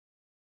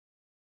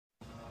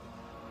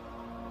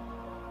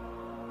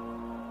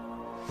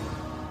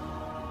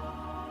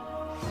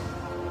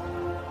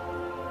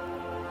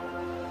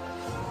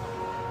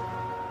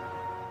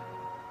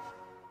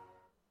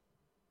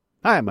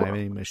Hi, my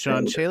name is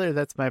Sean Shaler.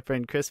 That's my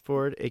friend Chris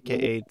Ford,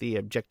 a.k.a. The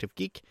Objective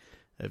Geek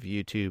of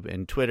YouTube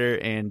and Twitter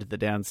and the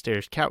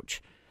Downstairs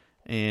Couch.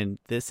 And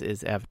this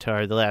is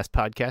Avatar: The Last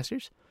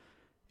Podcasters.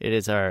 It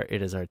is our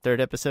third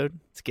episode.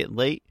 It's getting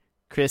late.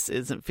 Chris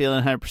isn't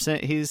feeling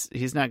 100%.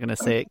 He's not going to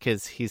say it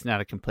because he's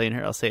not a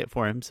complainer. I'll say it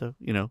for him. So,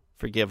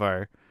 forgive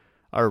our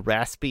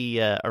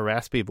raspy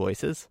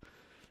voices.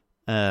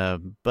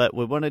 But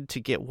we wanted to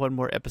get one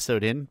more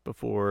episode in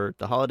before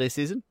the holiday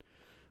season,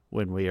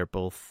 when we are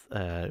both,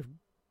 I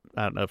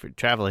don't know if you're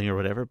traveling or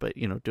whatever, but,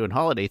 doing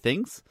holiday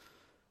things.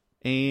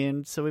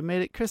 And so we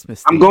made it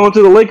Christmas. I'm going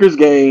to the Lakers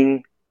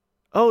game.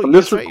 Oh, from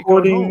that's this right. You're going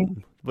recording,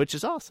 home, which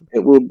is awesome. It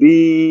will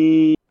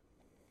be,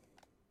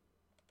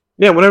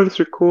 whenever this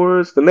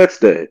records, the next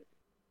day.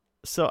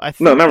 So I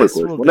think no, not this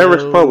records. will Whenever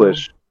go... it's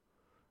published.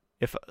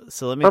 Let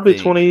me probably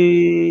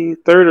think.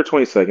 23rd or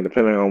 22nd,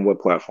 depending on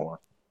what platform.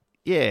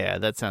 Yeah,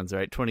 that sounds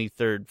right.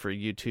 23rd for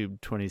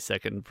YouTube,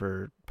 22nd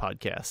for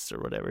podcasts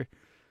or whatever.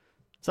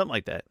 Something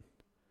like that.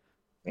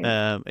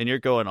 And you're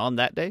going on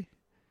that day?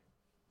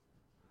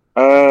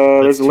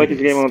 There's a Lakers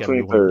game on the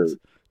 23rd.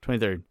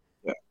 23rd.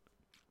 Yeah.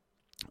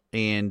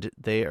 And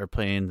they are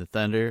playing the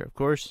Thunder, of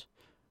course,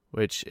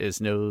 which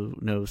is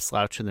no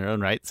slouch in their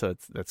own right, so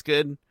that's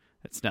good.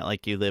 It's not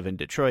like you live in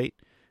Detroit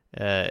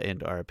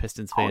and are a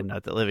Pistons fan.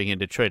 Not that living in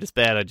Detroit is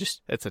bad.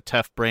 It's a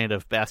tough brand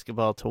of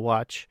basketball to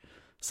watch.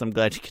 So I'm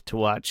glad you get to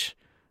watch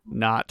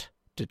not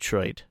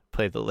Detroit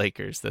play the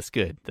Lakers. That's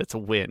good. That's a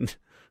win.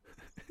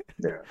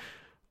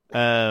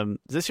 Yeah.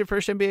 Is this your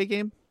first NBA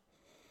game?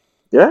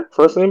 Yeah,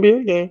 first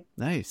NBA game.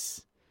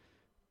 Nice.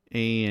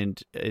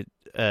 And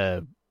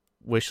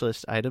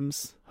wishlist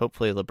items.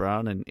 Hopefully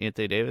LeBron and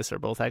Anthony Davis are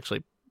both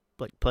actually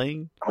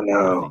playing. I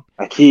know.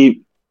 I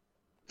keep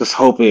just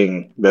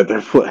hoping that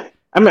they're playing.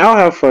 I mean, I'll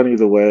have fun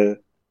either way.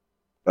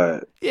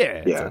 But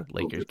it's a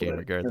Lakers game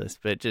regardless.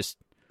 But just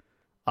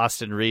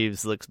Austin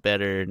Reeves looks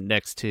better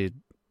next to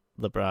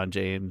LeBron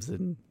James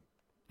and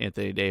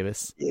Anthony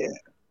Davis. Yeah.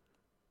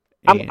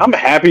 I'm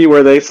happy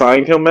where they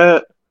signed him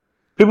at.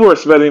 People were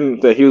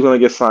expecting that he was going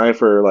to get signed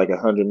for like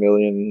 $100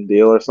 million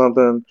deal or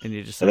something,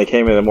 and they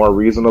came in a more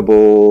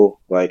reasonable,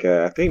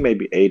 I think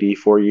maybe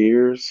 84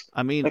 years.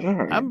 I mean,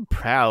 I'm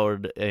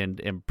proud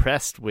and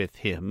impressed with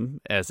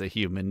him as a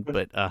human,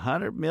 but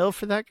 $100 million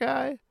for that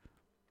guy?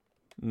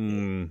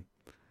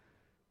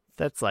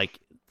 That's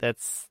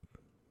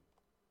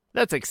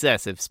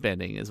excessive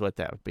spending, is what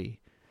that would be.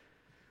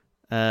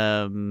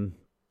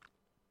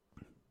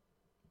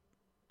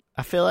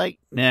 I feel like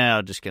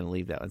I'm just gonna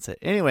leave that one set.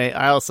 Anyway,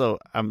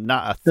 I'm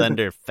not a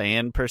Thunder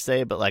fan per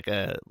se, but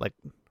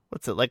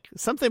what's it like?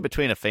 Something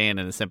between a fan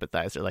and a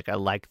sympathizer. Like, I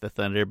like the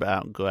Thunder, but I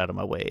don't go out of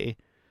my way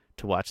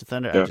to watch the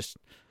Thunder. Yeah.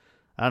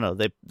 I don't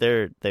know.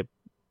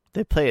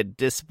 They play a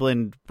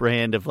disciplined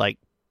brand of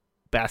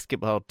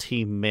basketball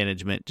team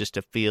management just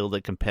to field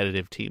a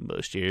competitive team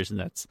most years, and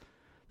that's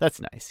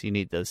nice. You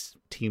need those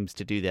teams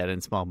to do that in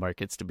small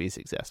markets to be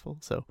successful.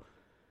 So.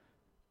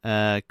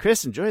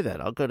 Chris, enjoy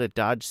that. I'll go to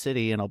Dodge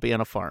City and I'll be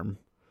on a farm.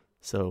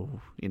 So,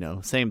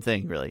 same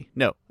thing, really.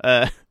 No.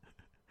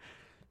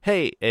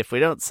 Hey, if we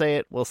don't say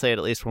it, we'll say it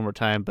at least one more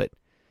time. But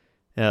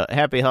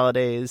happy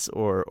holidays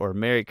or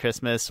Merry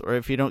Christmas. Or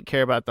if you don't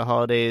care about the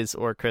holidays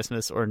or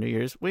Christmas or New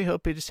Year's, we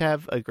hope you just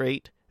have a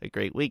great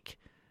week.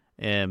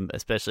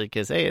 Especially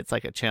because, hey, it's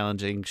like a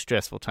challenging,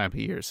 stressful time of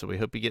year. So we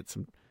hope you get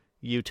some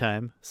you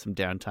time, some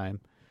downtime,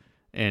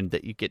 and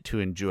that you get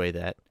to enjoy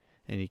that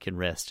and you can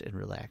rest and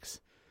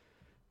relax.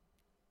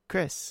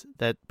 Chris,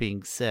 that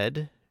being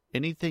said,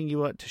 anything you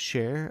want to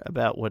share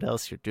about what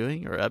else you're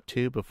doing or up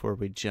to before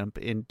we jump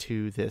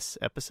into this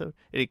episode?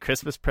 Any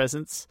Christmas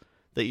presents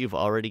that you've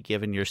already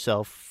given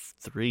yourself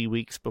 3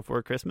 weeks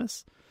before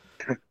Christmas?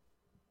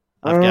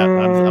 I'm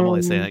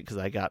only saying that because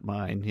I got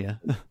mine. Yeah.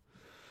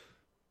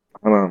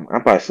 I know. I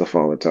buy stuff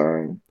all the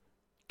time,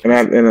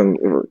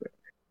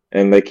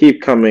 and they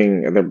keep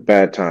coming at the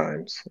bad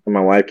times. And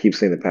my wife keeps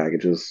seeing the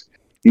packages.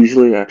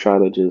 Usually, I try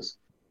to just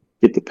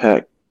get the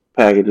packages,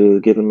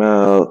 get them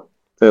out,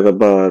 throw the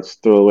box,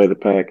 throw away the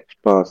package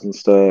box and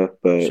stuff.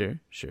 But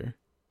sure.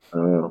 I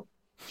don't know.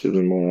 She's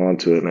been more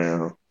onto it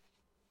now.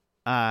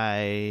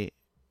 My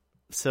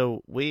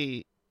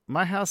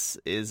house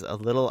is a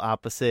little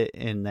opposite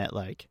in that,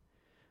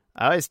 I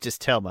always just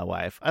tell my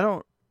wife,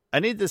 I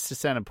need this to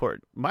sound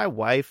important. My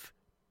wife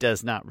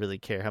does not really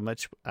care how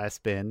much I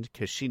spend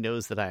because she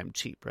knows that I am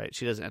cheap, right?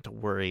 She doesn't have to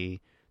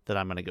worry that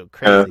I'm going to go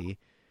crazy.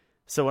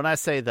 So when I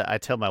say that, I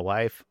tell my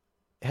wife,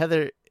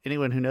 Heather,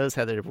 anyone who knows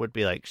Heather would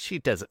be like, she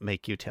doesn't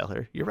make you tell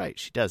her. You're right,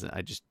 she doesn't.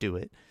 I just do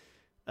it.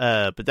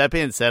 But that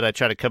being said, I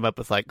try to come up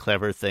with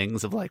clever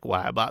things of why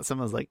I bought some.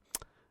 I was like,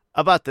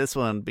 I bought this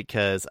one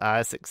because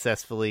I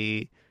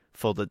successfully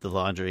folded the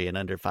laundry in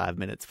under 5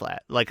 minutes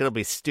flat. It'll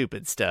be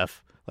stupid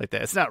stuff like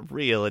that. It's not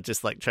real. It's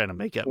just trying to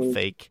make up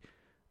fake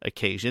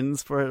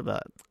occasions for it.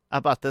 But I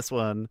bought this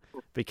one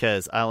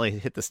because I only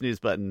hit the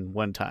snooze button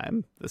one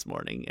time this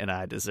morning and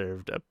I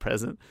deserved a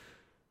present.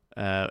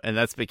 And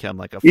that's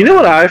become a You know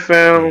what I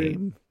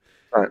found?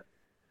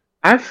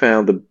 I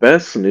found the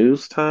best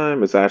snooze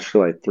time is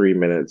actually like 3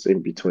 minutes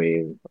in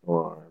between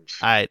alarms.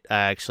 I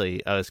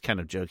was kind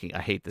of joking.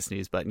 I hate the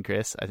snooze button,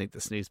 Chris. I think the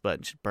snooze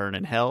button should burn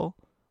in hell.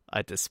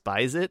 I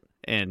despise it,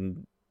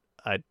 and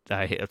I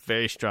have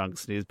very strong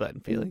snooze button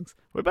feelings.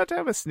 We're about to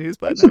have a snooze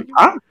button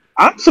argument.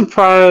 I'm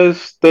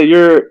surprised that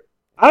you're.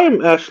 I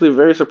am actually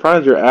very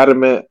surprised you're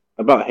adamant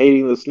about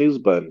hating the snooze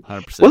button.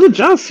 100%. Wasn't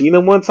John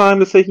Cena one time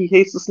to say he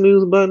hates the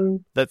snooze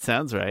button? That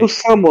sounds right. It was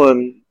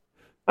someone.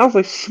 I was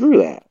like, screw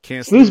that.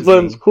 Can't Snooze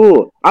button's me.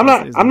 cool. I'm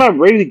not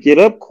ready to get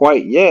up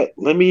quite yet.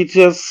 Let me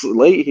just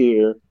lay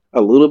here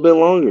a little bit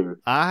longer.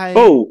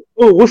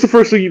 What's the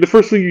first thing the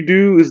first thing you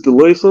do is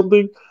delay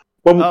something?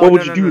 Why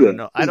would you do that?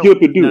 No.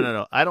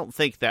 I don't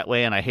think that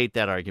way, and I hate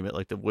that argument.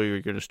 Like the way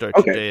you're going to start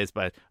your day is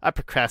by I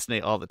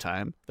procrastinate all the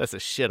time. That's a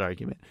shit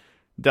argument.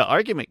 The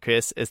argument,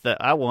 Chris, is that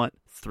I want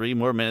 3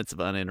 more minutes of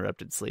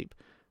uninterrupted sleep.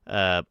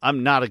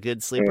 I'm not a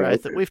good sleeper.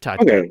 We've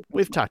talked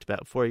about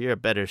before. You're a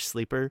better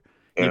sleeper.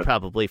 Yeah. You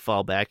probably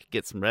fall back,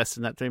 get some rest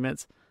in that 3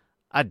 minutes.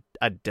 I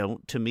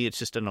don't. To me, it's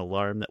just an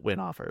alarm that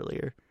went off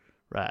earlier.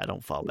 Right? I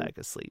don't fall back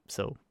asleep.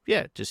 So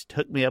yeah, just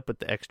hook me up with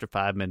the extra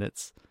 5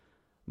 minutes.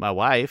 My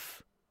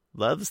wife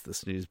loves the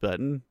snooze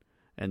button,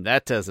 and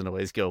that doesn't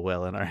always go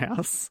well in our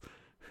house.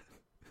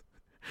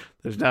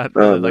 There's not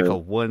really like a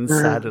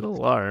one-sided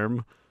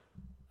alarm.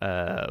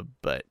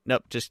 But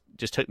nope, just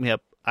hook me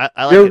up. I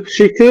like it.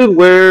 She could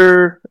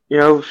wear, she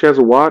has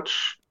a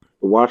watch.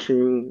 The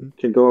watching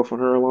can go off on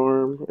her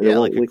alarm. And it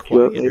won't like a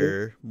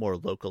quieter, more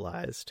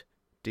localized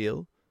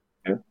deal.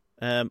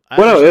 Yeah.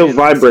 It'll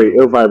vibrate.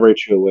 It'll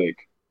vibrate you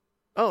awake.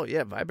 Oh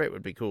yeah, vibrate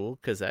would be cool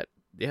because that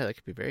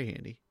could be very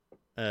handy.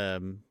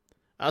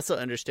 I also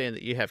understand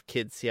that you have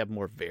kids who have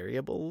more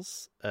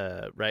variables,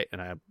 right?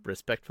 And I'm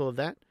respectful of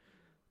that.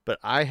 But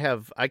I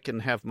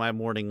can have my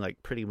morning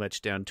like pretty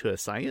much down to a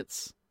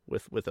science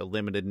with a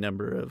limited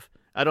number of.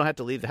 I don't have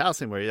to leave the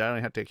house anymore. I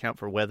don't have to account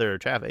for weather or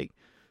traffic.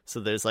 So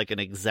there's like an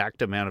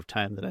exact amount of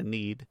time that I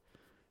need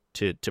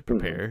to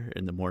prepare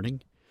in the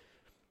morning.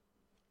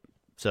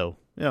 So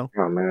Oh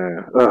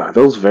man,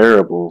 those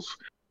variables.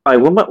 Like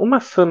when my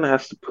son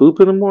has to poop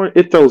in the morning,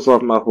 it throws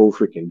off my whole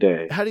freaking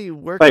day. How do you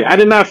work? Like I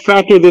did not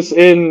factor this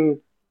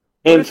into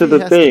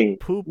the thing.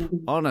 To poop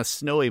on a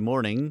snowy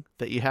morning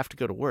that you have to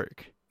go to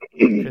work.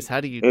 Chris,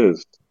 how do you?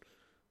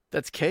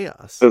 That's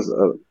chaos.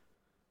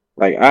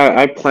 Like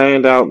I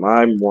planned out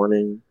my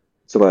morning.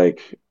 So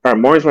like, all right,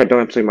 mornings when I don't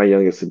have to take my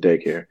youngest to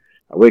daycare.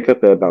 I wake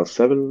up at about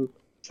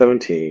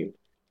 7:17.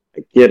 I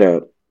get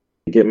up,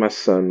 I get my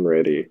son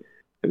ready,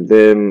 and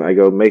then I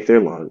go make their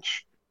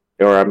lunch.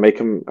 Or I make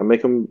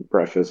them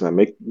breakfast, and I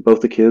make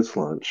both the kids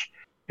lunch.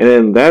 And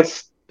then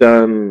that's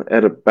done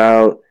at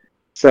about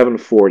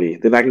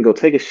 7:40. Then I can go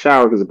take a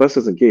shower because the bus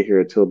doesn't get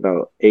here until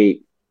about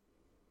 8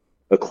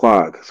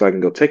 o'clock. So I can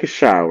go take a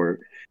shower,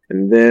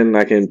 and then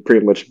I can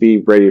pretty much be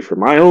ready for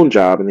my own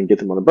job and then get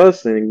them on the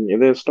bus and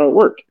then start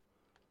work.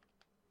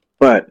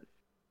 But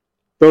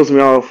throws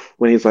me off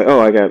when he's like,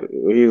 I gotta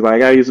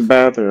use the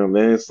bathroom.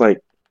 And it's like,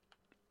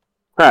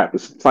 crap,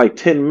 it's like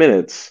 10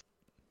 minutes.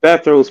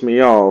 That throws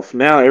me off.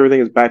 Now everything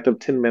is backed up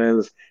 10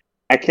 minutes.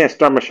 I can't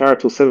start my shower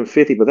till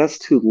 7:50, but that's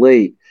too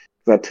late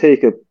because I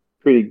take a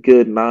pretty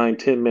good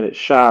 9-10 minute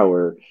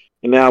shower.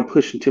 And now I'm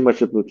pushing too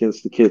much up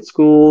against the kids'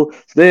 school.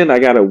 So then I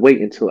gotta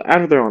wait until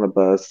after they're on the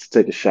bus to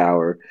take a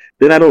shower.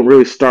 Then I don't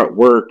really start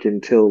work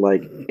until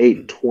like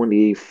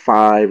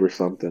 8:25 or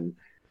something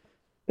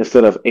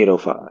instead of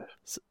 8:05.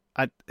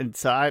 I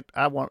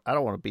don't want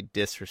to be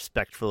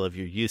disrespectful of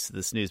your use of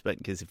the snooze button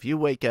because if you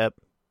wake up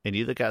and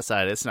you look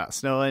outside, it's not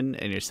snowing,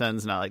 and your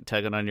son's not like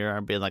tugging on your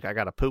arm, being like, "I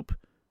gotta poop."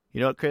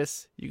 You know what,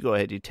 Chris? You go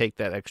ahead. You take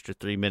that extra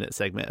 3-minute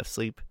segment of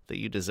sleep that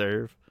you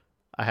deserve.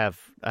 I have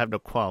no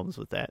qualms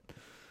with that.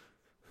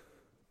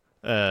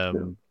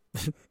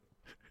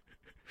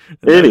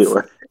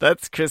 Anyway,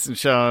 that's Chris and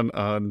Sean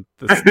on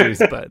the snooze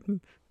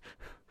button.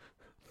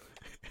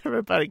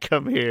 Everybody,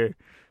 come here.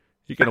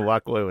 You're gonna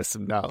walk away with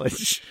some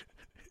knowledge.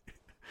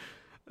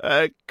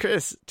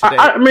 Chris, today...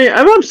 I mean,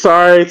 and I'm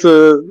sorry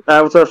to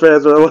Avatar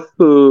fans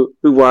who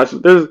watch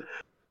it. There's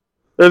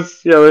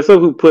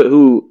some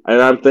who and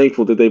I'm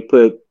thankful that they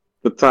put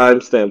the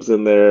timestamps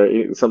in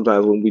there.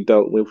 Sometimes when we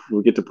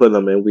get to put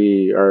them in,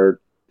 we are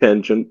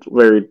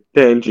very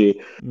tangy.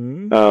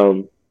 Mm-hmm.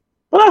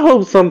 But I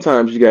hope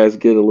sometimes you guys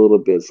get a little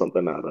bit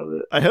something out of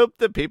it. I hope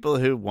that people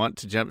who want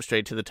to jump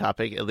straight to the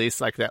topic at least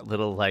like that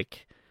little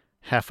like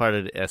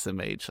half-hearted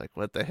SMH, like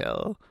what the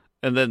hell.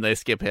 And then they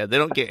skip ahead. They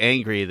don't get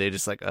angry. They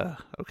just like,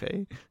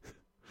 okay.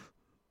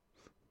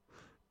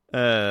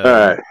 All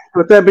right.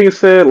 With that being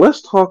said,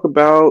 let's talk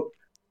about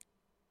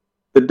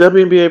the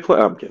WNBA play.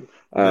 I'm kidding.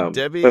 The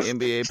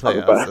WNBA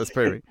playoffs. That's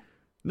perfect.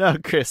 No,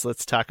 Chris,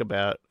 let's talk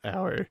about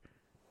our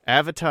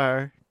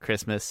Avatar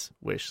Christmas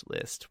wish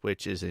list,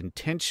 which is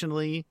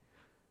intentionally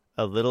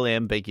a little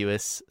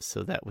ambiguous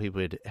so that we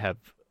would have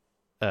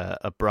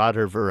a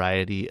broader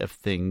variety of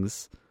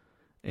things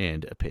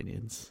and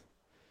opinions.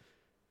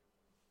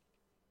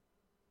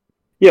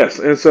 Yes,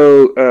 and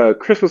so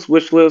Christmas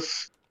wish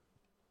list.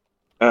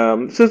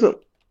 This isn't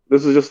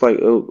this is just like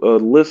a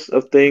list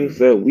of things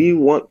that we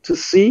want to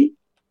see,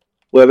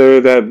 whether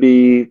that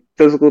be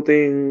physical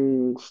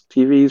things,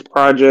 TVs,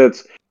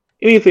 projects,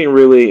 anything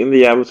really in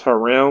the Avatar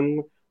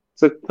realm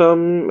to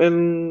come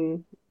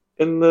in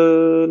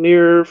the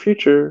near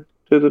future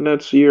to the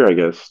next year, I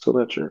guess, till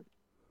next year.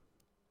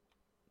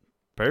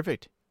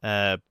 Perfect.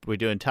 We're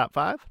doing top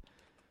 5?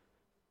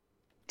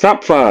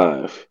 Top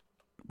 5.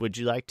 Would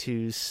you like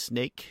to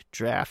snake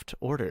draft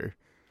order?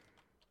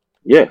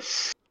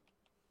 Yes.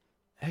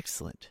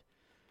 Excellent.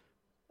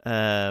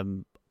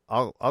 I'll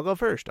go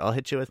first. I'll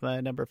hit you with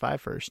my number 5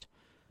 first.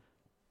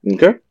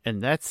 Okay.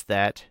 And that's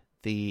that.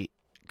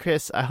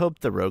 Chris, I hope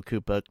the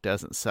Roku book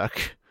doesn't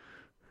suck.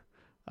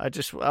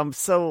 I'm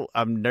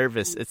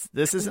nervous.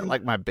 This isn't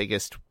like my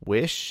biggest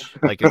wish.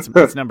 Like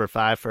it's number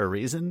 5 for a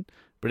reason,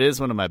 but it is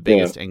one of my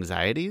biggest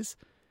anxieties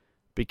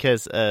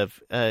because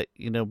of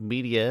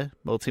multimedia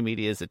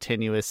is a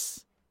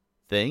tenuous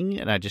thing,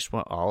 and I just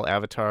want all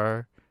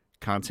Avatar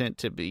content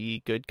to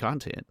be good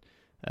content,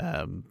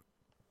 and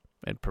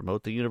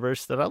promote the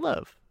universe that I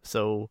love.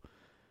 So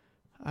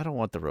I don't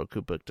want the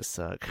Roku book to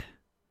suck.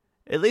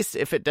 At least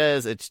if it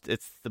does, it's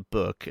the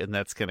book, and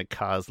that's going to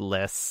cause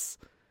less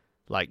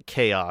like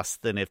chaos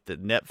than if the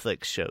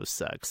Netflix show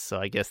sucks. So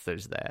I guess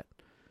there's that.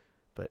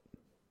 But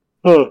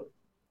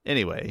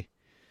anyway.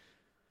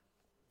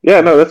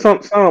 Yeah, no, that's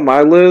not on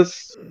my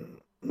list,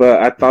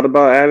 but I thought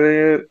about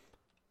adding it.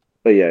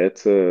 But yeah,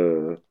 it's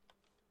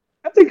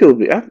I think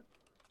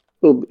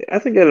I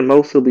think at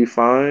most it'll be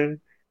fine.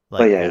 Like,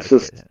 but yeah, it's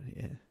just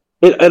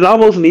it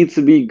almost needs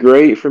to be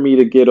great for me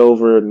to get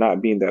over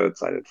not being that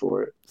excited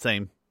for it.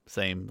 Same.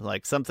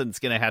 Like something's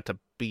gonna have to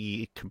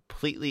be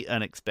completely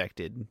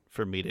unexpected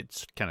for me to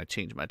kind of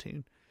change my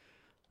tune.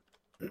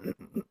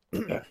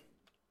 Yeah.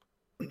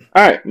 All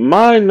right,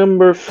 my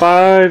number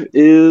 5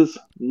 is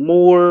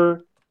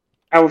more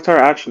Avatar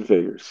action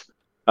figures.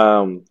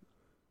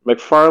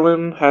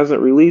 McFarlane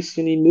hasn't released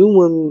any new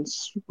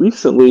ones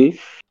recently,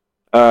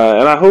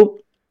 and I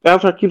hope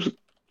Avatar keeps it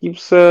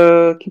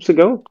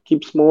going,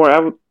 keeps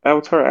more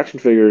Avatar action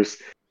figures.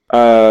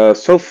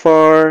 So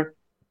far,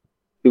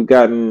 we've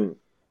gotten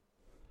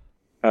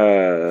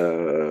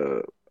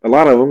a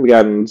lot of them. We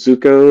gotten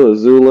Zuko,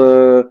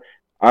 Azula,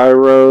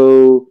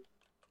 Iroh,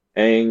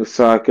 Aang,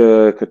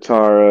 Sokka,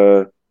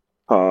 Katara,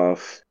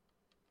 Toph.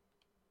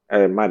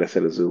 I might have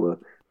said Azula.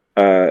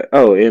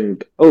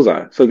 And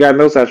Ozai. So got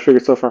no such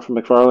figures so far from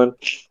McFarlane.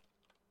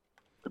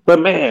 But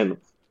man,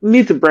 we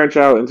need to branch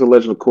out into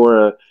Legend of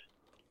Korra.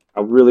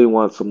 I really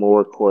want some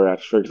more Korra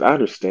action figures. I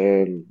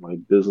understand,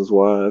 like,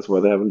 business-wise, why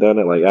they haven't done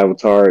it. Like,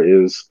 Avatar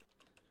is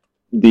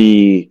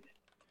the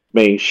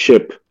main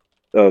ship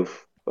of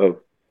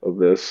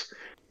this.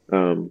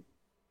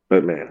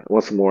 But man, I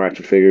want some more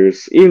action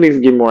figures. Even if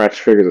you get more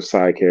action figures of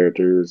side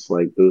characters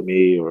like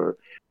Boomy or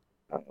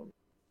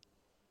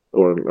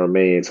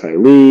Mei and Tai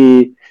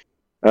Lee.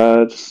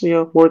 Just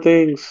more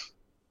things.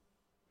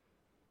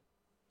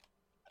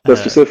 But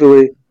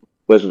specifically,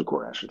 Legend of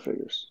Korra action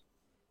figures.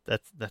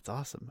 That's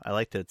awesome. I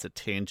like that it's a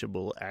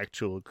tangible,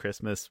 actual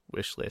Christmas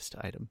wish list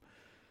item.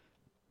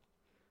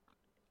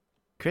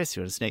 Chris,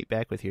 you want to snake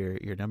back with your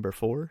number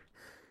 4?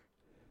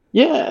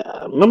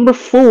 Yeah, number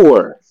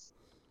 4.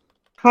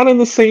 Kind of in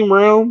the same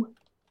realm.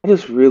 I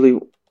just really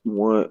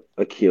want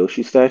a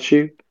Kyoshi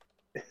statue.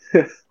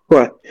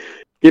 What?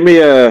 Give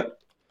me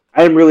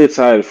I'm really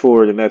excited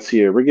for the next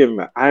year. We're getting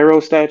an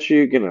Iroh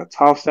statue, getting a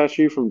Toph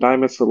statue from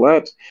Diamond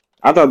Select.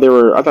 I thought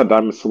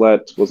Diamond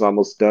Select was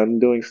almost done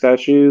doing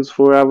statues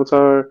for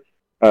Avatar,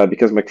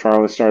 because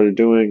McFarlane started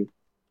doing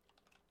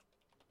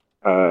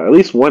at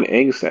least one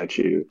Aang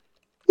statue.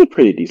 It's a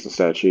pretty decent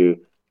statue,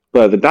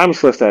 but the Diamond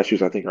Select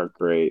statues I think are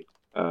great.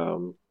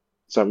 So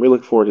I'm really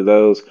looking forward to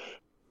those.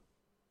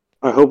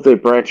 I hope they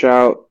branch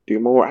out, do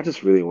more. I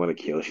just really want a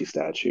Kyoshi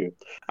statue.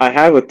 I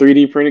have a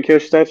 3D printed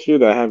Kyoshi statue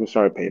that I haven't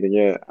started painting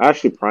yet. I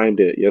actually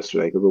primed it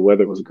yesterday because the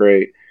weather was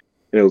great,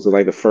 and it was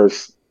like the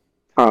first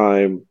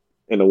time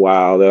in a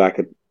while that I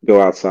could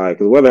go outside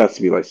because the weather has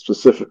to be like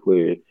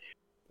specifically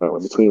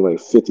between like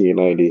 50 and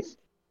 90.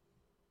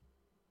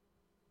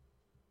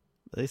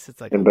 At least it's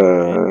like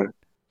that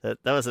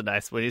was a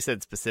nice when you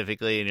said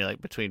specifically, and you're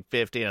like between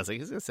 50, and I was like,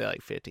 he's gonna say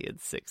like 50 and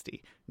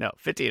 60. No,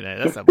 50 and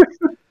 90.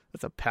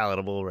 That's a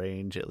palatable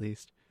range at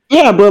least.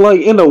 Yeah, but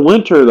like in the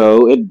winter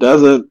though, it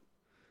doesn't.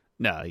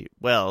 No,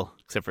 well,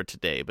 except for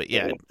today, but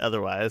yeah,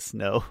 otherwise,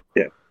 no.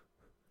 Yeah,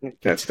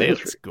 today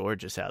it's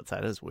gorgeous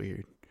outside. It was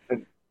weird.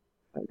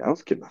 I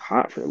was getting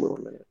hot for a little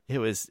minute. It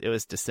was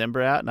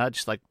December out, and I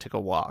just like took a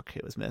walk.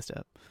 It was messed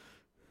up.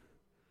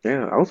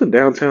 Yeah, I was in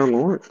downtown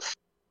Lawrence.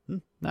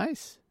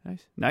 Nice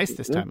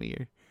this time of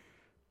year.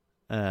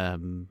 At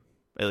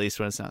least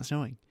when it's not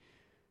snowing.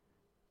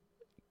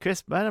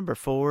 Chris, my number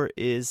 4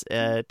 is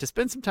to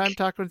spend some time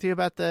talking with you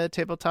about the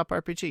tabletop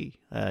RPG.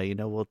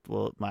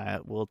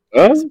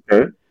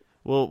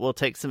 We'll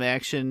take some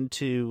action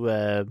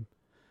to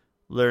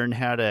learn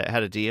how to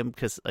DM,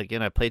 because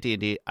again, I play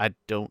D&D. I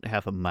don't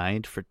have a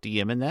mind for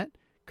DMing that.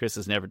 Chris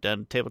has never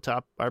done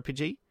tabletop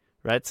RPG,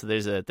 right? So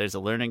there's a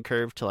learning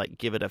curve to like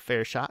give it a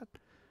fair shot.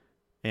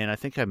 And I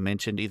think I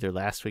mentioned either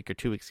last week or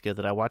 2 weeks ago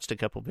that I watched a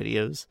couple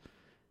videos,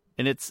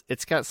 and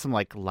it's got some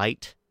like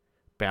light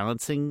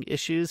balancing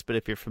issues. But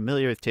if you're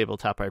familiar with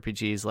tabletop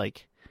RPGs,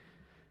 like,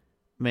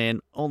 man,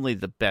 only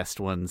the best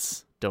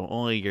ones don't.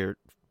 Only your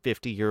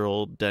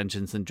 50-year-old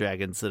Dungeons and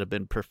Dragons that have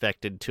been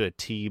perfected to a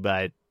T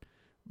by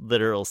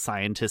literal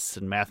scientists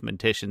and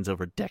mathematicians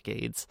over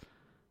decades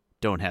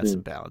don't have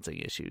some balancing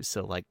issues.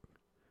 So like,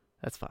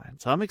 that's fine.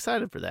 So I'm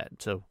excited for that.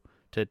 So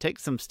to take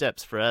some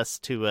steps for us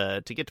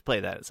to get to play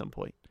that at some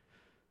point.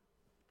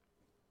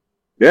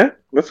 Yeah,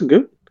 that's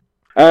good.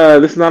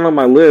 This is not on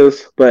my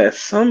list, but at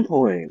some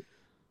point,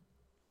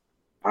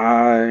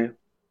 I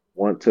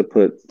want to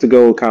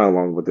go kind of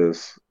along with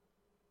this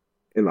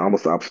in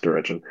almost the opposite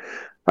direction.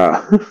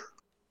 I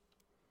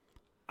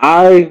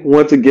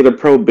want to get a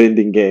pro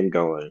bending game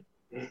going.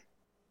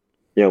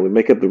 Yeah, we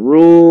make up the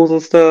rules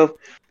and stuff.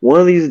 One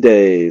of these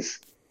days,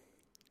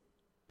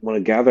 I want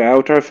to gather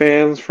Avatar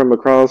fans from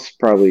across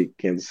probably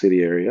Kansas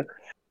City area,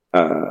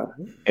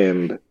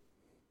 and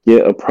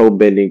get a pro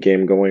bending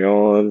game going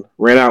on.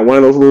 Rent out one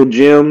of those little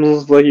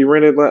gyms like you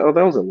rented. Like, oh,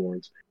 that was in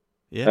Lawrence.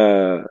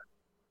 Yeah.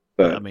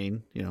 But I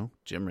mean,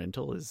 gym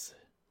rental is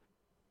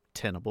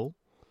tenable.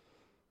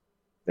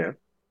 Yeah.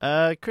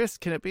 Chris,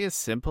 can it be as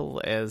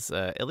simple as,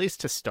 at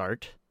least to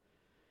start,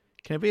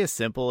 can it be as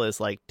simple as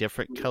like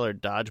different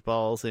colored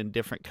dodgeballs in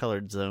different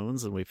colored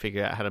zones, and we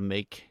figure out how to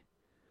make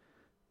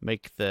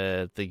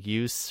the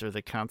use or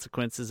the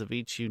consequences of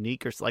each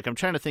unique? Or like, I'm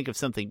trying to think of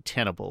something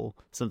tenable,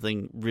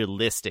 something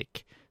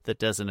realistic that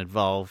doesn't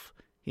involve,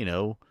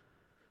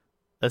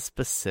 a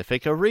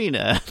specific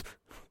arena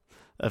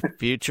of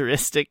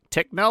futuristic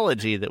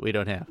technology that we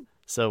don't have.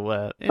 So,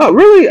 anyway. Oh,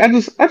 really? I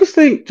just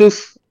think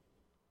just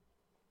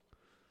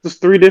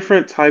 3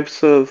 different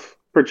types of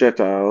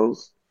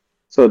projectiles.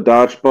 So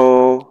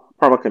dodgeball,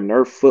 probably like a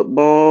Nerf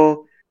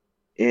football,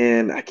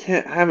 and I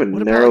haven't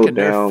what narrowed about like a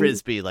down. Nerf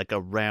frisbee, like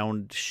a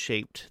round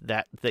shaped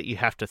that you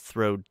have to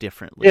throw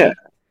differently? Yeah.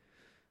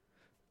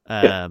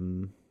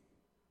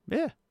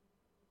 Yeah.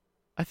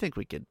 I think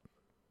we could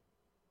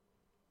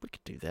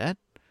do that.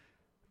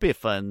 It'd be a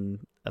fun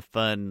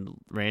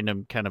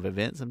random kind of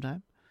event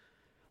sometime.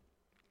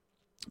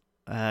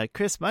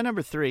 Chris, my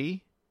number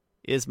 3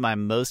 is my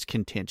most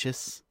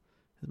contentious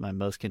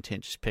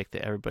pick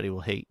that everybody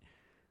will hate.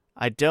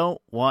 I don't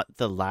want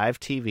the live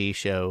TV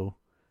show.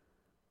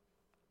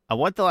 I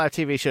want the live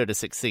TV show to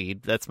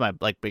succeed. That's my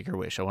bigger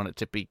wish. I want it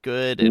to be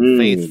good and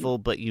faithful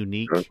but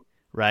unique,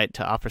 right?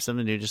 To offer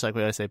something new, just like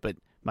what I say. But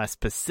my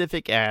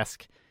specific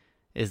ask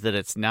is that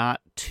it's not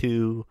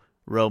too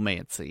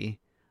romancy.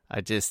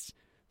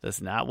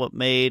 That's not what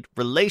made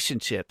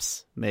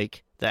relationships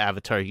make the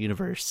Avatar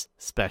universe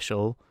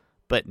special,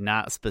 but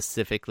not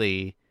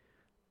specifically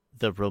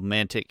the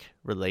romantic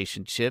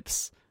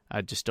relationships.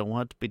 I just don't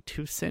want it to be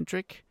too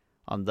centric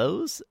on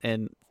those,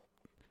 and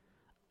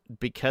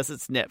because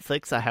it's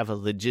Netflix, I have a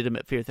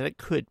legitimate fear that it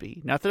could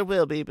be. Not that it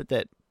will be, but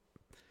that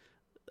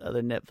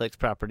other Netflix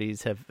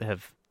properties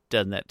have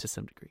done that to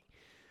some degree.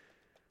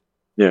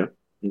 Yeah.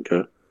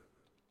 Okay.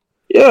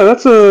 Yeah,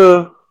 that's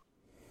a...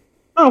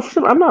 No,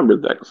 I'm not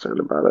really that concerned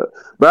about it.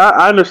 But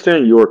I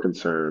understand your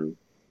concern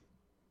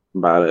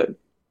about it.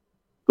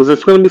 Because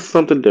there's going to be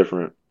something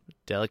different.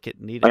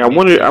 Delicate need. Like, I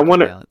wonder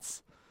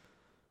balance.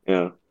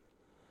 Yeah.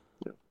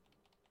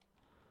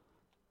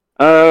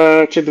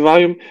 Check the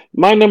volume.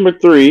 My number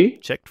 3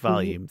 checked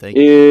volume. Thank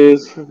you.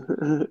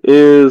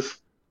 Is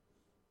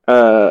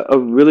a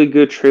really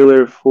good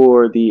trailer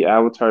for the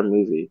Avatar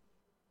movie.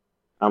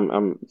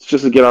 It's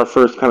just to get our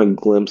first kind of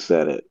glimpse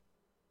at it.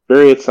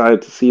 Very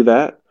excited to see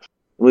that.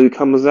 The movie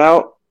comes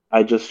out.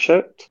 I just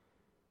checked. I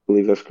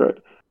believe that's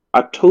correct.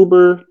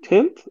 October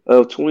 10th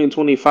of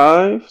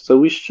 2025. So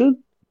we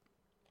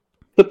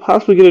could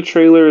possibly get a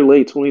trailer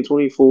late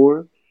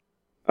 2024.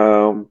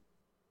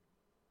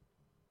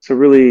 So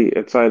really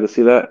excited to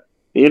see that.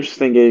 The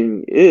interesting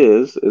thing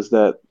is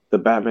that the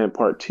Batman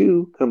Part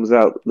 2 comes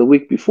out the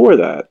week before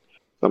that.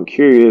 So I'm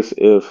curious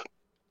if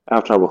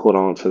Avatar will hold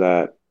on to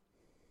that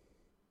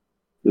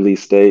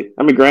release date.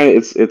 I mean,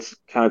 granted, it's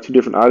kind of 2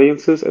 different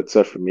audiences,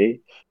 except for me.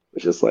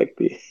 It's just like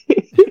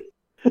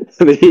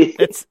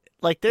it's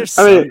like there's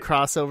some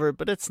crossover,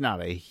 but it's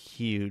not a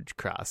huge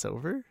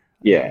crossover.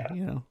 Yeah.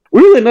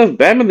 Weirdly enough,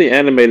 Batman the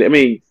Animated, I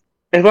mean,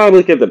 if I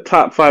look at the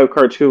top 5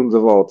 cartoons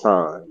of all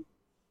time,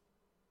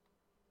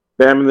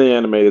 Batman the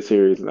Animated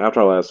Series and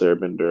Avatar: Last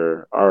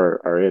Airbender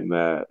are in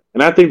that.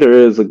 And I think there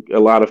is a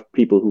lot of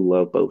people who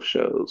love both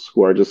shows,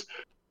 who are just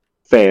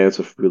fans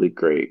of really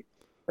great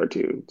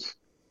cartoons.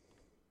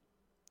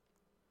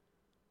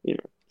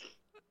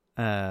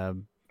 All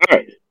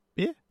right.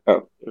 Yeah.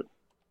 Oh.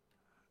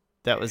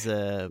 That was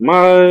Oh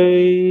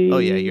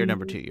yeah, you're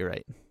number 2. You're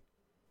right.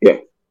 Yeah.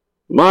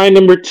 My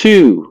number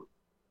 2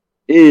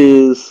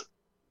 is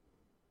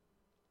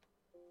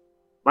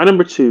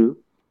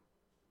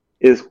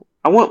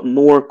I want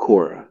more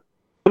Korra.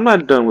 I'm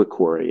not done with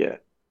Korra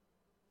yet.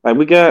 Like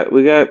we got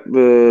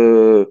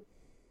the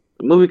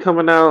movie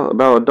coming out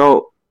about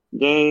adult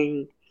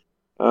gang.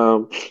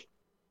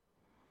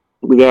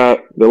 We got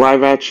the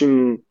live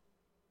action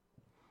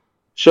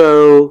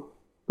show,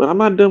 but I'm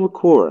not done with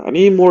Korra. I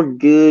need more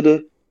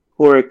good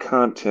Korra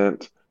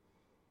content,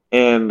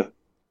 and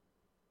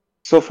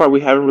so far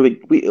we haven't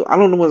really. I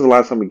don't know when's the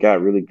last time we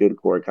got really good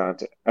Korra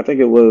content. I think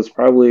it was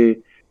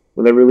probably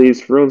when they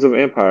released Ruins of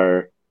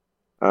Empire.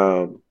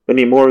 We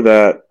need more of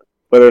that,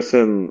 whether it's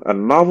in a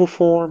novel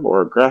form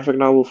or a graphic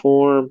novel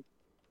form.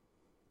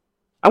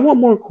 I want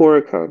more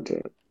Korra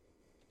content,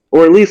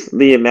 or at least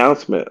the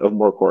announcement of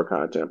more Korra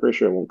content. I'm pretty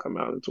sure it won't come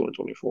out in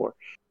 2024,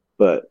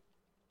 but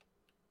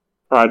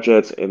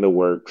projects in the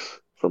works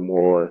for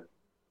more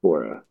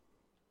Korra.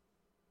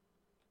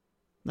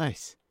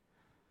 Nice.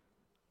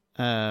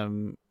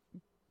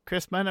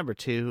 Chris, my number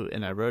 2,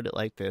 and I wrote it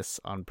like this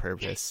on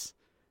purpose.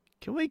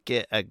 Can we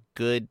get a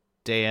good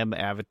damn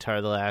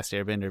Avatar: The Last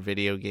Airbender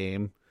video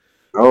game?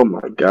 Oh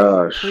my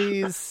gosh.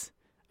 Please.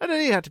 I don't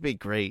even have to be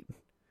great.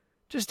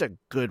 Just a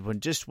good one.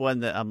 Just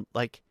one that I'm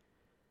like,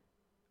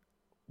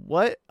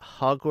 what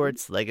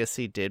Hogwarts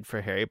Legacy did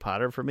for Harry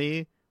Potter for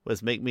me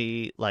was make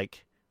me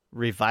like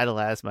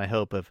revitalize my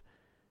hope of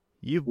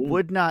you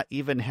would not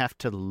even have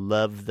to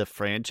love the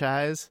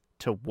franchise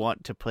to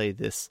want to play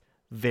this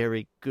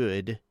very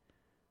good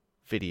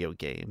video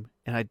game.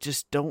 And I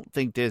just don't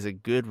think there's a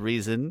good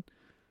reason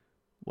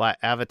why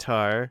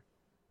Avatar,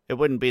 it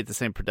wouldn't be the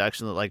same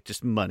production that like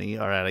just money.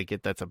 All right, I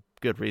get that's a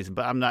good reason,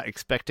 but I'm not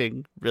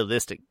expecting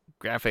realistic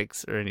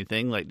graphics or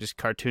anything. Like just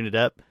cartoon it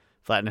up,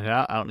 flatten it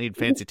out. I don't need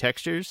fancy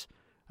textures.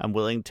 I'm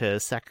willing to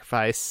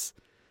sacrifice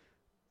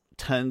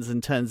tons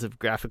and tons of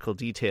graphical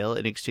detail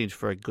in exchange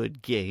for a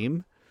good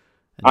game.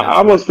 I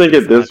almost think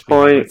at this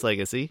point, Hogwarts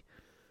Legacy.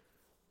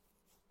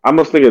 I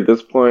almost think at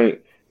this point,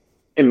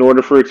 in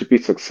order for it to be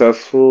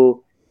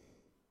successful,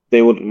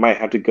 they might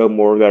have to go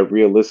more of that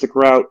realistic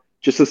route,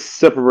 just to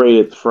separate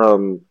it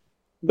from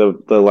the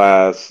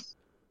last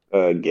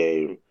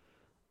game.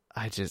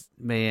 It's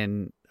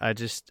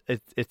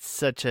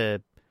such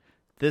a.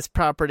 This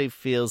property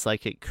feels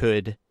like it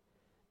could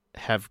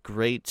have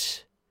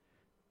great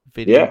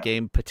video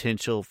game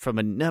potential from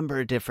a number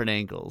of different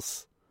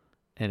angles,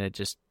 and it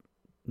just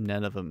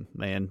none of them,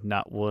 man,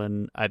 not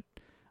one.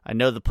 I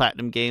know the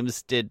Platinum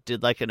Games did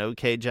like an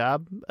okay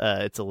job.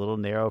 It's a little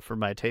narrow for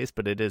my taste,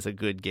 but it is a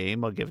good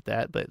game. I'll give it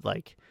that. But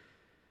like,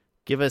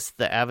 give us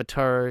the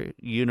Avatar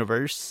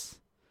universe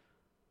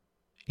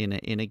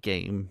in a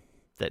game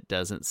that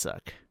doesn't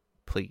suck,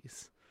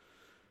 please.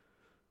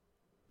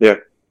 Yeah.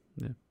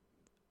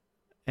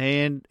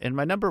 And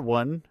my number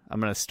 1, I'm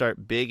gonna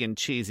start big and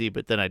cheesy,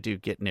 but then I do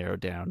get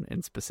narrowed down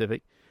and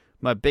specific.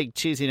 My big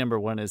cheesy number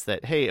 1 is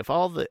that hey, if I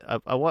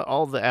want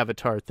all the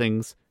Avatar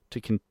things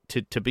to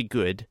be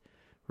good,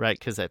 right?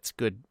 Because that's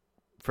good.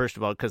 First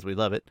of all, because we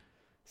love it.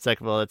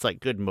 Second of all, it's like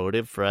good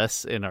motive for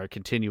us in our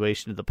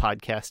continuation of the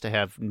podcast to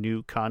have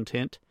new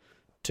content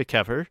to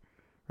cover,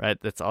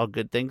 right? That's all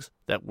good things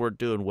that we're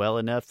doing well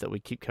enough that we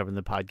keep covering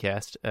the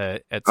podcast. I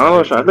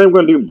think we're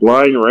going to do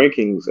blind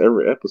rankings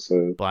every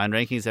episode. Blind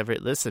rankings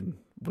listen,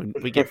 when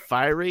we get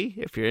fiery,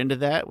 if you're into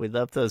that, we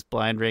love those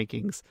blind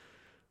rankings.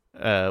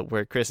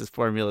 Where Chris's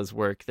formulas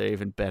work, they're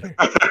even better.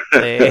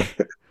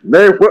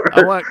 They work.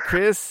 I want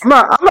Chris. I'm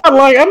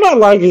not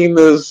liking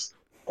this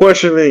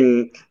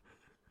questioning.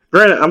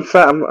 Granted, I'm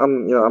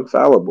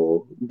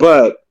fallible,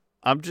 but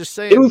I'm just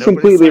saying it was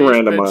completely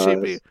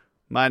randomized.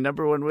 My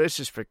number 1 wish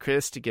is for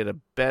Chris to get a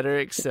better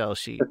Excel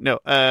sheet. No,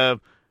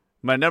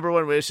 my number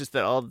 1 wish is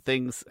that all the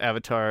things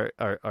Avatar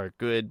are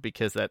good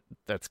because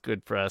that's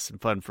good for us and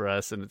fun for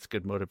us and it's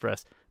good motive for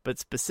us. But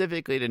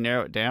specifically to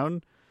narrow it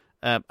down.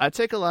 I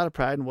take a lot of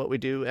pride in what we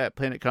do at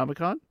Planet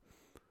Comic-Con.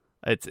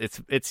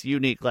 It's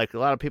unique. Like a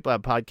lot of people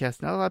have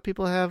podcasts. Not a lot of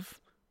people have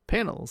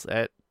panels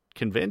at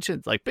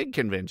conventions, like big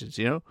conventions,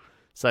 you know?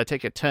 So I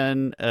take a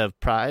ton of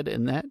pride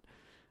in that.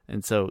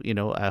 And so, you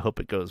know, I hope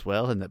it goes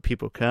well and that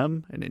people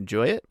come and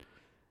enjoy it.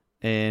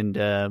 And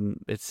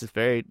it's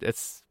very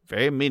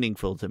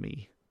meaningful to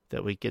me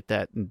that we get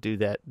that and do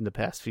that in the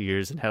past few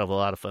years and have a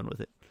lot of fun with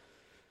it.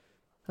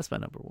 That's my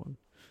number 1.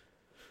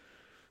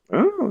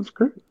 Oh, that's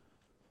great.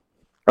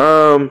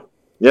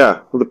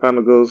 Yeah, hope the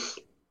panel goes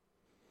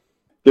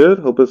good.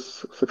 Hope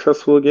it's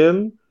successful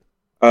again.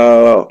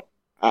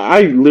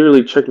 I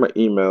literally check my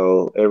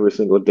email every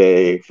single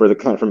day for the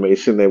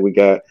confirmation that we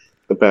got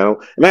the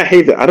panel, and I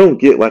hate that I don't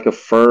get like a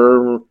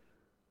firm,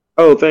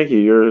 oh, thank you,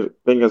 your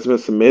thing has been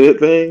submitted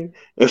thing,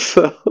 and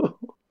so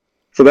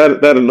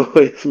that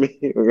annoys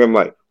me. I'm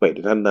like, wait,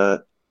 did I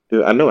not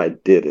do it? I know I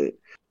did it.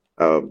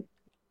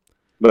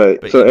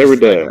 But so every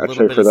day I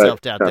check for that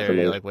self-doubt there.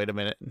 You're like, wait a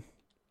minute.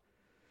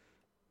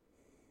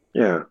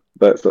 Yeah,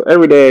 but so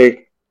every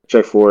day,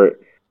 check for it.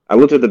 I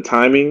looked at the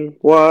timing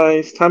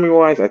wise.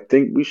 I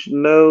think we should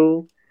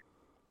know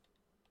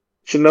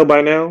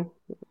by now,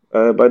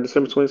 by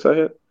December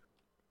 22nd.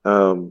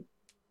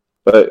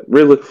 But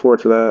really looking forward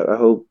to that. I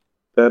hope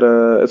that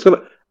it's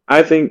gonna.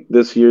 I think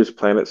this year's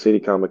Planet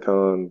Comic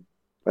Con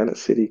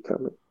is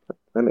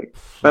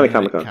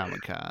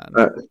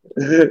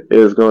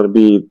going to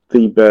be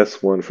the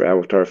best one for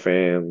Avatar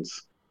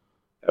fans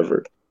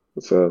ever.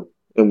 So,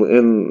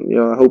 and you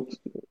know, I hope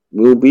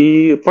we'll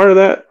be a part of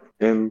that,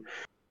 and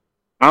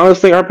I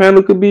honestly think our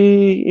panel could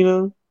be,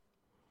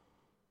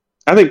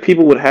 I think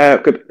people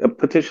could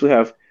potentially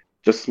have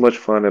just as much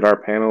fun at our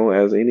panel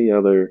as any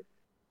other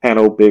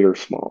panel, big or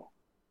small.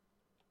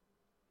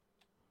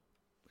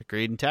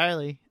 Agreed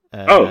entirely.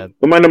 But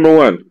my number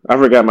one, I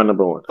forgot my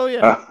number one. Oh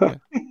yeah.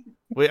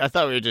 I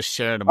thought we were just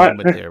sharing a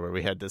moment there where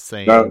we had the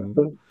same.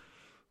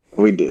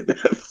 We did.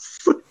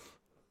 It's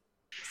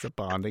a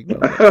bonding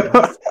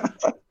moment.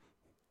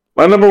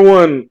 My number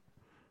one.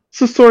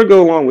 So sort of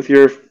go along with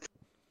your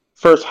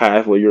first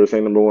half, what you were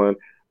saying. Number one,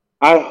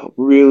 I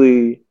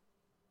really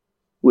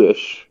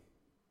wish.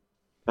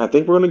 I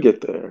think we're gonna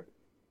get there.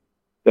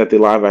 That the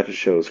live action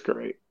show is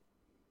great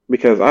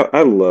because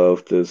I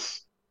love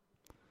this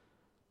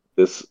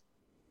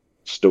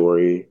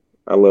story.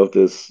 I love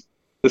this.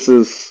 This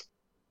is,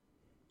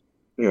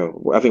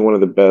 I think one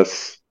of the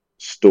best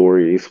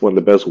stories, one of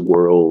the best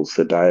worlds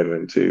to dive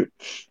into.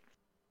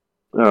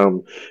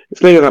 The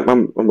thing is,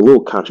 I'm a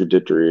little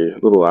contradictory, a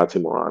little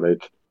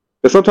oxymoronic.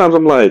 But sometimes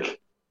I'm like,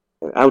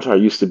 Avatar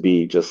used to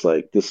be just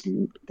like this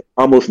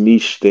almost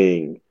niche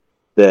thing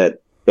that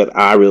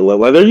I really love.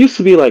 Like there used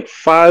to be like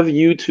 5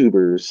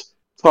 YouTubers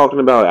talking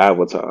about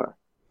Avatar,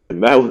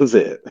 and that was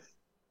it.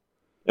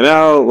 And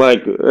now,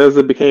 like as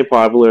it became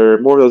popular,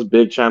 more of those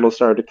big channels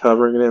started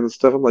covering it and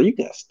stuff. I'm like, you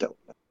guys don't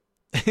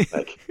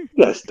like, you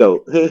guys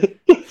don't, you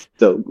guys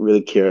don't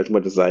really care as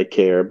much as I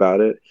care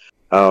about it.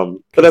 But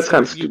that's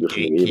kind of stupid for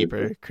me.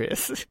 Gatekeeper,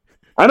 Chris.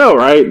 I know,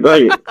 right?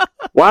 Like,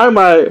 why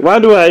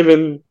do I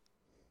even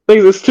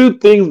think there's 2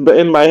 things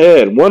in my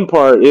head? One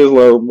part is a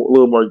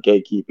little more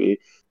gatekeepy.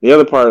 The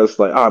other part is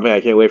like, oh man,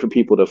 I can't wait for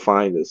people to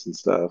find this and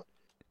stuff,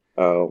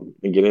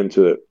 and get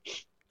into it.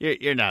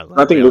 You're not. Like,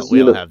 I think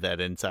we all have that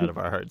inside of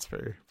our hearts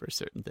for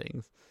certain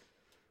things.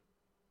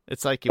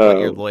 It's like you want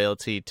your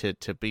loyalty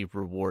to be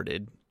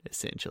rewarded,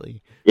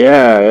 essentially.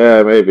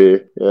 Yeah,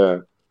 maybe, yeah.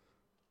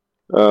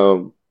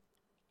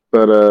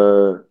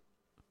 But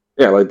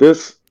yeah, like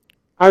this,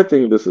 I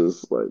think this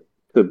is like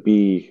to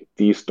be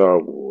the Star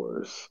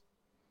Wars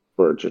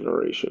for a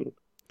generation,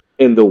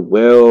 and the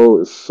well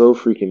is so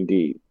freaking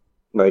deep.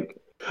 Like,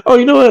 oh,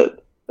 you know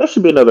what? That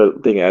should be another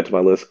thing to add to my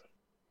list.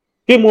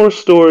 Get more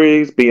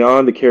stories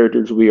beyond the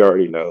characters we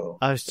already know.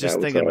 I was just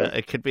thinking about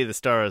it could be the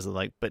Star Wars,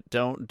 like, but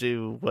don't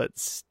do what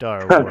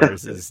Star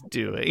Wars is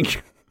doing.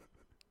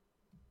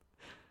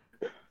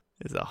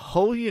 There's a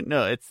whole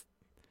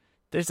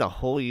there's a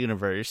whole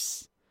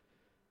universe,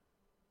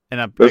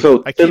 and I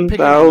keep picking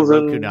on the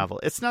Roku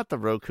novel. It's not the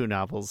Roku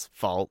novel's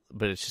fault,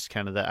 but it's just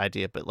kind of the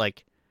idea. But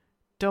like,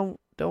 don't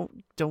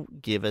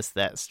give us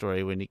that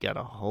story when you got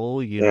a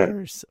whole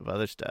universe of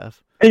other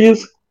stuff. And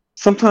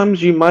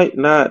sometimes you might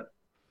not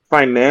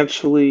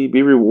financially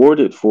be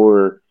rewarded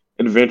for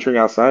adventuring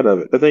outside of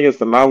it. The thing is,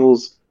 the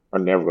novels are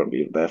never going to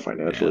be that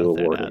financially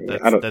rewarding.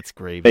 That's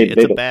gravy.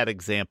 It's a bad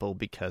example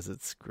because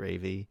it's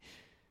gravy.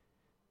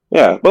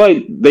 Yeah, but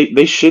like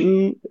they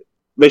shouldn't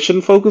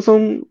focus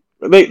on.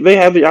 They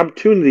have the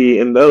opportunity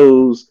in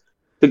those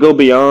to go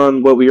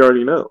beyond what we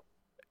already know.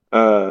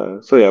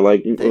 So yeah,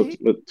 like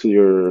to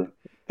your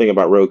thing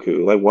about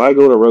Roku, like why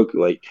go to Roku?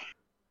 Like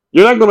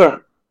you're not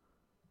gonna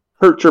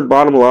hurt your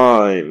bottom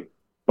line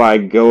by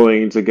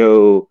going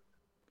to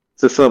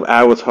some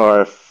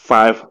Avatar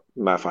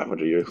not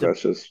 500 years.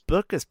 That's just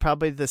book is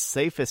probably the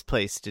safest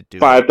place to do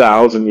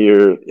 5,000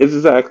 years.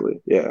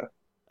 Exactly, yeah.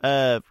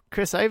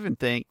 Chris, I even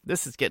think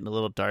this is getting a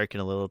little dark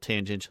and a little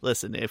tangent.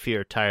 Listen, if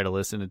you're tired of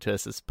listening to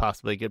us, it's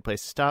possibly a good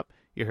place to stop.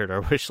 You heard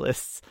our wish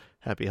lists.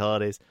 Happy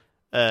holidays.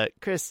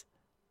 Chris,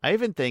 I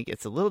even think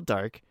it's a little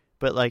dark,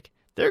 but like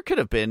there could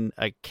have been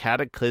a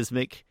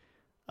cataclysmic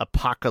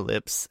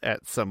apocalypse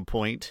at some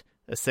point,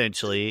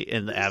 essentially,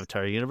 in the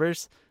Avatar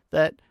universe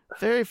that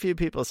very few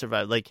people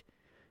survive. Like,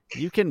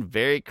 you can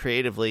very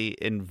creatively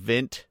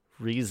invent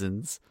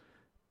reasons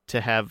to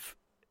have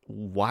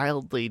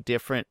wildly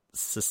different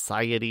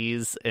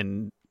societies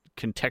and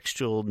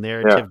contextual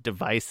narrative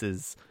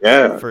devices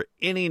for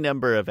any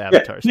number of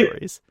Avatar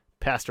stories,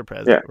 past or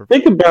present. Yeah.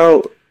 Think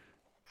about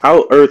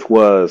how Earth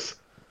was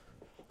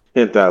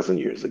 10,000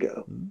 years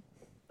ago.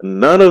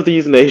 None of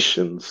these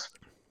nations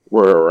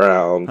were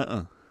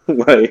around.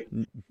 Like,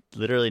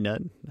 literally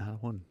none.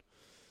 Not one.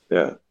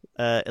 Yeah.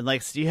 And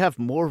like, so you have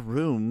more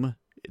room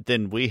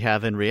than we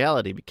have in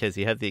reality because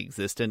you have the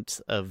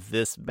existence of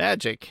this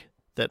magic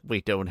that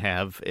we don't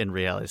have in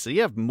reality. So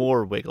you have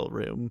more wiggle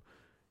room.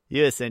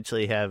 You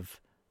essentially have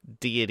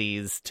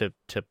deities to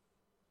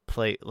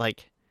play.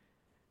 Like,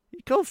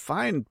 go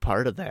find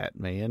part of that,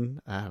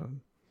 man.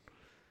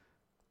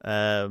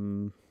 I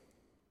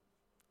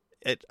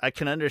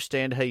can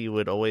understand how you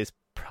would always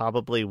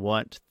probably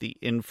want the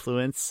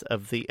influence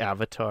of the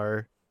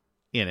Avatar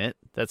in it.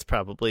 That's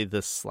probably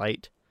the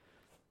slight.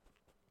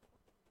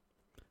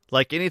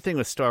 Like anything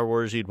with Star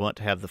Wars, you'd want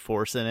to have the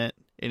Force in it.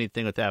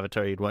 Anything with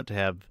Avatar, you'd want to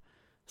have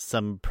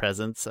some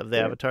presence of the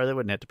Avatar. That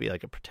wouldn't have to be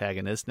like a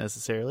protagonist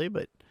necessarily,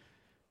 but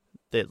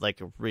that like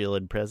a real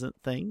and present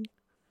thing.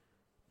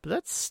 But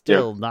that's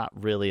still not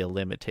really a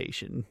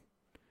limitation.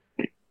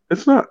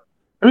 It's not.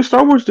 I mean,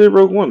 Star Wars did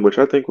Rogue One, which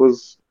I think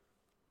was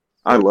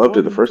I loved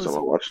it the one first was time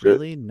I a watched it.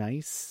 really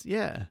nice,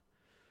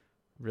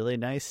 really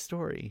nice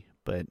story.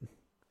 But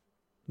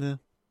no,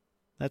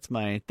 that's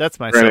my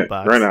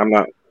soapbox. Granted, I'm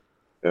not.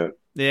 Yeah,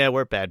 yeah,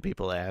 we're bad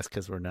people to ask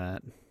because we're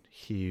not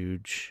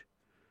huge.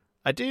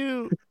 I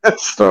do.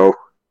 so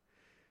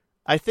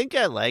I think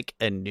I like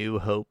A New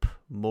Hope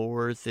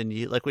more than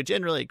you. Like, we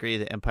generally agree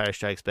that Empire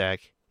Strikes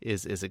Back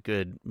is a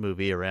good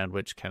movie around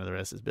which kind of the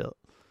rest is built.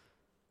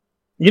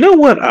 you know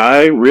what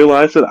I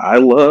realized that I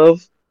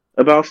love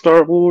about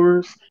Star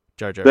Wars?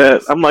 Jar Jar That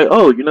Binks. I'm like,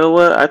 oh, you know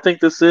what? I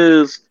think this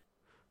is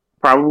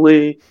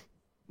probably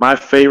my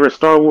favorite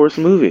Star Wars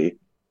movie.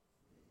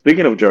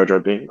 Speaking of Jar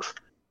Jar Binks,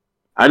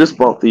 I just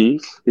bought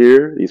these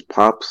here, these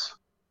pops.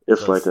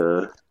 It's like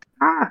Those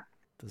a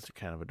those are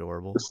kind of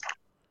adorable. it's,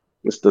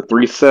 it's the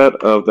 3 set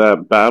of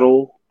that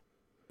battle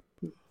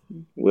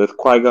with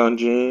Qui-Gon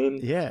Jinn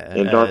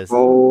and Darth Yeah.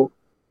 Maul,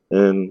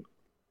 and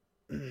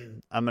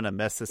I'm gonna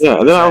mess this yeah,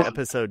 up. and Is then I that was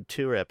episode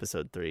 2 or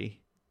episode 3?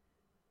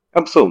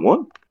 episode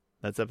 1.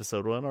 That's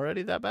episode 1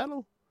 already. That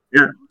battle?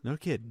 Yeah, No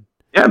kidding.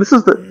 yeah. This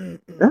is the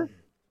yeah.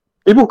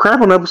 People crap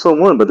on episode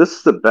 1, but this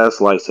is the best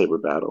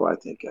lightsaber battle I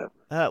think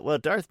ever. Well,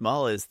 Darth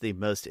Maul is the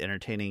most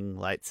entertaining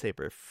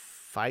lightsaber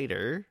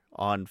fighter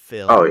on Oh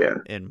film, yeah,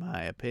 in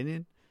my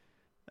opinion.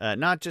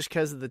 Not just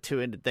because of the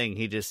two-ended thing.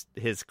 His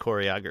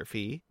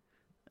choreography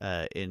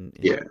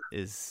yeah.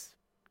 is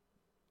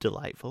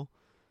delightful.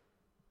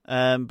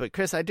 But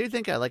Chris, I do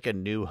think I like A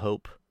New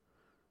Hope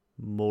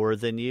more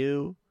than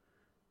you.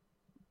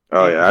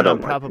 Oh yeah, I But don't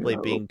I'm like probably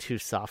being too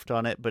soft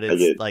on it. But I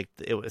it's get like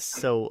it was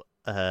so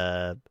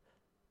at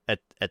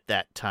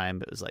that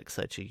time it was like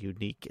such a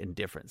unique and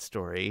different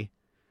story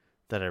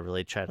that I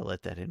really try to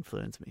let that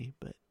influence me.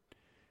 But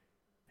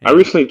I anyway.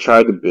 recently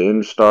tried to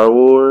binge Star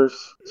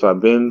Wars, so I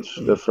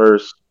binged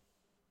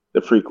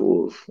the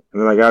prequels,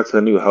 and then I got to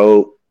A New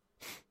Hope.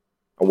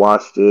 I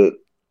watched it,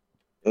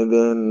 and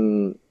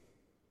then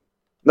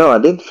no, I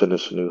didn't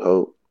finish A New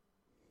Hope,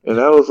 and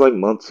that was like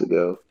months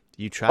ago.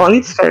 You Oh, I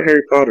need tried. to start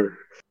Harry Potter.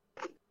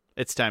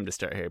 It's time to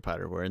start Harry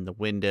Potter. We're in the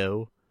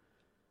window.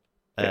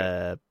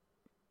 Yeah.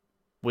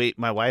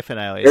 My wife and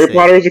I always Harry say,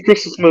 Potter is a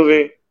Christmas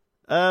movie.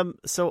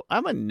 so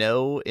I'm a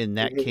no in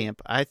that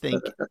camp. I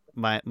think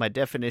my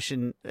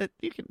definition,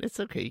 it's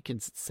okay. You can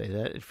say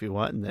that if you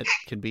want, and that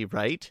can be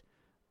right.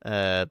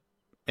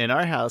 In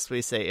our house,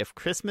 we say if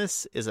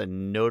Christmas is a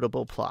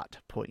notable plot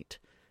point,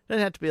 it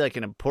doesn't have to be like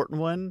an important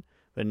one,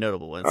 but a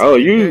notable one. So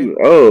yeah,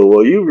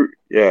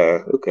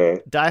 okay.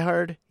 Die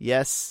Hard,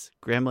 yes.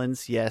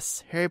 Gremlins,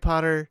 yes. Harry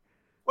Potter.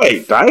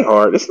 Wait, Die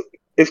Hard?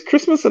 Is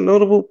Christmas a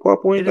notable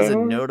plot point It in is Die a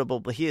Hard? notable,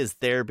 but he is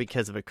there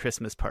because of a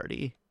Christmas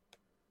party.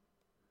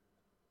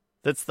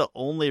 That's the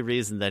only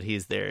reason that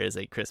he's there is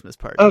a Christmas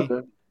party.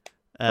 Okay.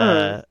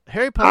 Right.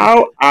 Harry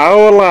Potter.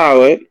 I'll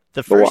allow it.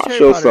 The first Harry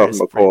Potter yourself,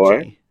 is McCoy.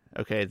 fringy.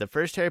 Okay, the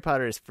first Harry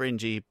Potter is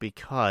fringy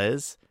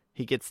because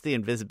he gets the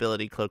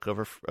invisibility cloak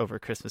over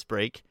Christmas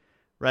break,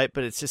 right?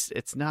 But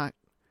it's not.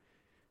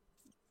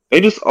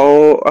 They just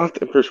all. I'm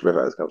pretty sure we've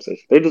had this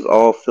conversation. They just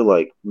all feel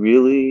like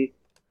really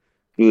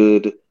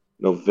good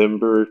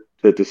November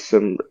to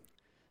December,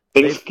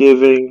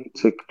 Thanksgiving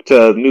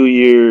to New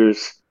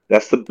Year's.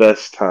 That's the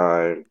best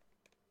time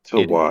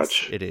to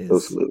watch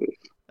those movies.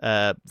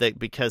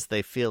 Because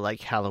they feel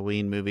like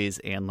Halloween movies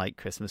and like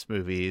Christmas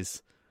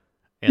movies.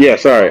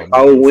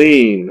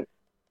 Halloween.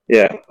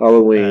 Yeah,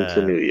 Halloween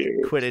to New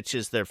Year's. Quidditch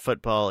is their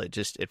football.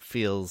 It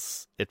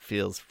feels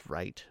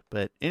right.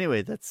 But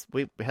anyway,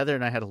 Heather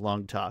and I had a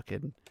long talk,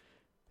 and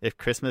if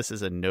Christmas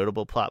is a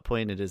notable plot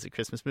point, it is a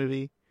Christmas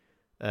movie.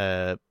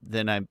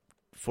 Then I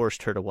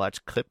forced her to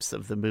watch clips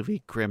of the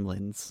movie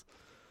Gremlins,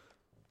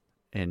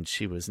 and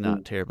she was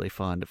not terribly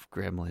fond of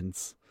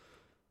Gremlins.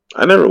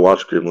 I never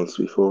watched Gremlins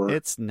before.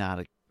 It's not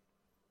a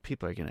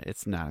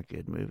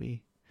good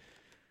movie.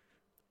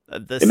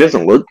 It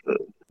doesn't look good.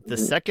 The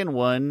second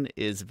one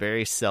is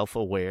very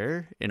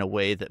self-aware in a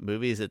way that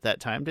movies at that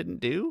time didn't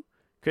do.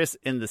 Chris,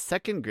 in the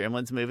second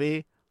Gremlins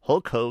movie,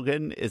 Hulk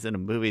Hogan is in a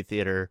movie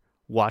theater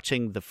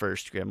watching the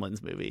first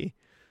Gremlins movie.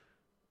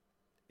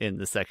 In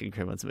the second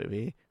Gremlins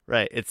movie,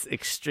 right? It's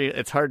extreme.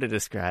 It's hard to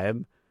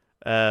describe,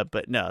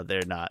 but no,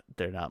 they're not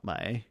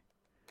my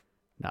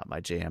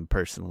jam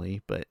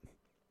personally. But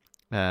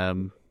at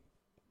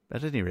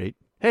any rate,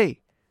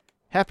 hey.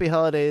 Happy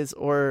holidays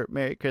or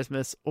Merry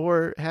Christmas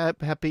or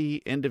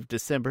happy end of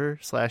December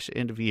 /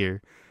 end of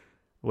year.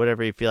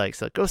 Whatever you feel like.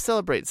 So go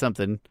celebrate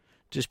something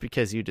just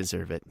because you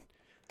deserve it.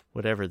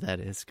 Whatever that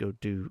is, go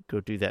do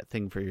that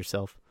thing for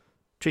yourself.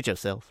 Treat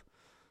yourself.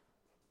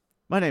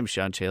 My name's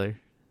Sean Shaler.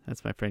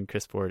 That's my friend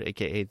Chris Ford,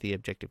 a.k.a. The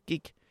Objective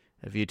Geek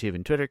of YouTube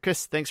and Twitter.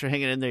 Chris, thanks for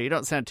hanging in there. You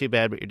don't sound too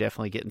bad, but you're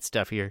definitely getting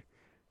stuff here.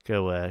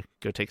 Go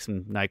take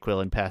some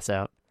NyQuil and pass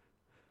out.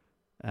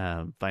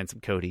 Find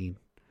some codeine.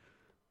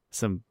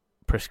 Some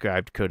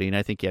prescribed codeine.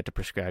 I think you have to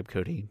prescribe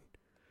codeine.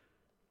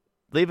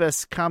 Leave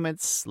us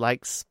comments,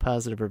 likes,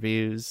 positive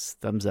reviews,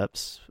 thumbs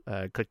ups,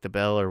 click the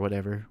bell or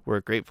whatever. We're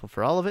grateful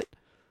for all of it.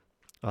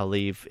 I'll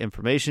leave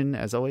information,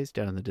 as always,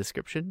 down in the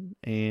description.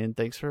 And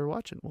thanks for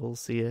watching. We'll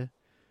see you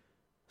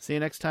see you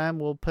next time.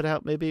 We'll put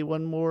out maybe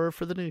one more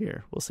for the new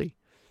year. We'll see.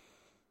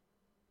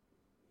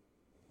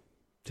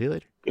 See you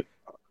later.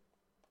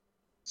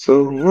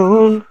 So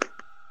long,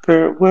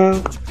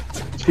 farewell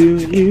to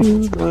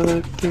you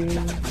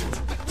again.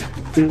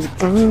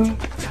 Goodbye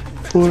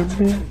for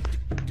now,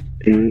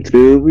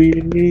 until we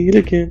meet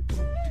again.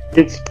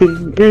 It's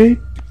been great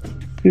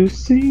to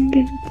sing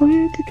and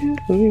play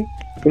together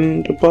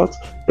in the box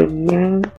from now.